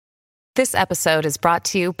This episode is brought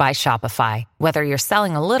to you by Shopify. Whether you're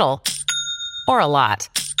selling a little or a lot,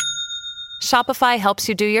 Shopify helps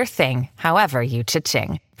you do your thing, however you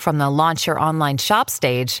cha-ching. From the launch your online shop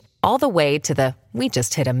stage, all the way to the we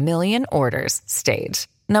just hit 1 million orders stage.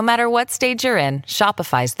 No matter what stage you're in,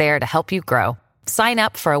 Shopify's there to help you grow. Sign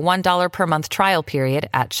up for a $1 per month trial period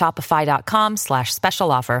at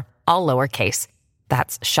shopify.com/special offer, all lowercase.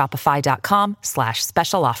 That's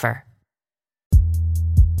shopify.com/special offer.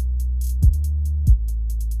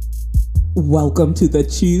 Welcome to the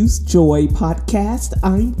Choose Joy podcast.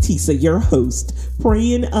 I'm Tisa, your host,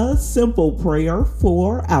 praying a simple prayer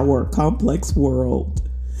for our complex world.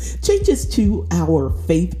 Changes to our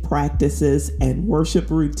faith practices and worship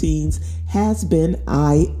routines has been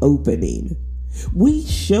eye-opening. We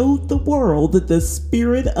showed the world that the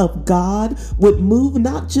Spirit of God would move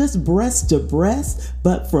not just breast to breast,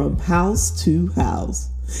 but from house to house,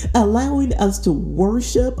 allowing us to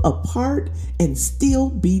worship apart and still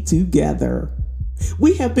be together.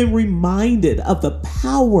 We have been reminded of the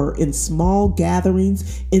power in small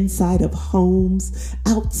gatherings inside of homes,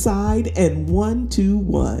 outside, and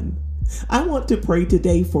one-to-one. I want to pray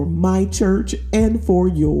today for my church and for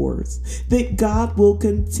yours, that God will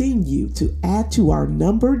continue to add to our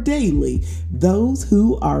number daily those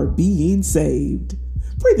who are being saved.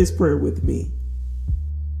 Pray this prayer with me.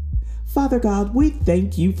 Father God, we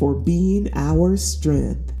thank you for being our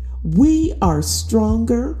strength. We are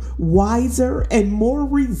stronger, wiser, and more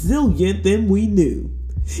resilient than we knew.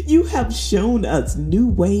 You have shown us new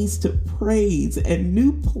ways to praise and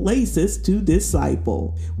new places to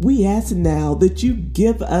disciple. We ask now that you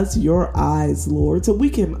give us your eyes, Lord, so we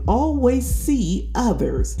can always see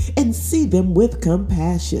others and see them with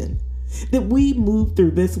compassion. That we move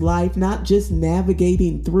through this life not just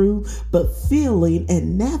navigating through, but feeling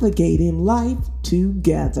and navigating life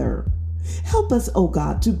together. Help us, oh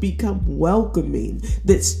God, to become welcoming,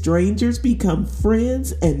 that strangers become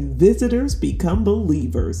friends and visitors become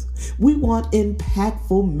believers. We want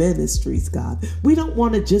impactful ministries, God. We don't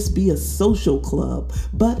want to just be a social club,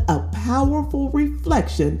 but a powerful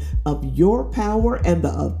reflection of your power and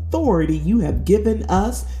the authority you have given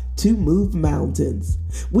us to move mountains.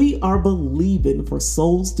 We are believing for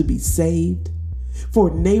souls to be saved,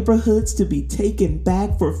 for neighborhoods to be taken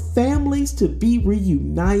back, for families to be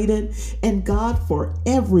reunited, and God, for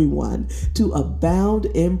everyone to abound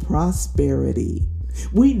in prosperity.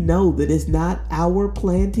 We know that it's not our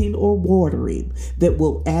planting or watering that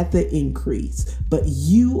will add the increase, but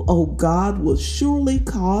you, oh God, will surely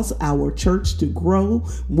cause our church to grow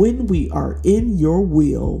when we are in your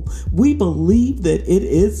will. We believe that it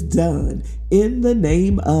is done in the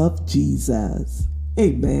name of Jesus.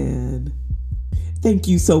 Amen. Thank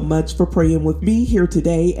you so much for praying with me here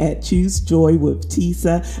today at Choose Joy with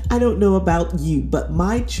Tisa. I don't know about you, but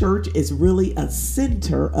my church is really a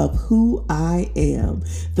center of who I am.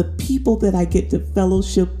 The people that I get to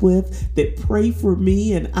fellowship with, that pray for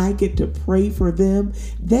me and I get to pray for them,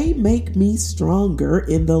 they make me stronger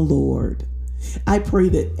in the Lord. I pray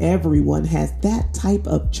that everyone has that type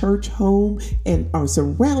of church home and are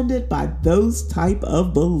surrounded by those type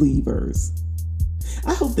of believers.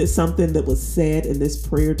 I hope that something that was said in this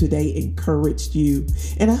prayer today encouraged you,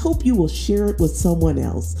 and I hope you will share it with someone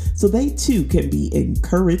else so they too can be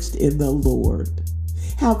encouraged in the Lord.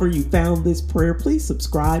 However you found this prayer, please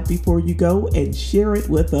subscribe before you go and share it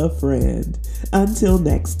with a friend. Until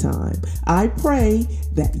next time, I pray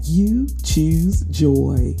that you choose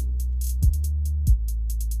joy.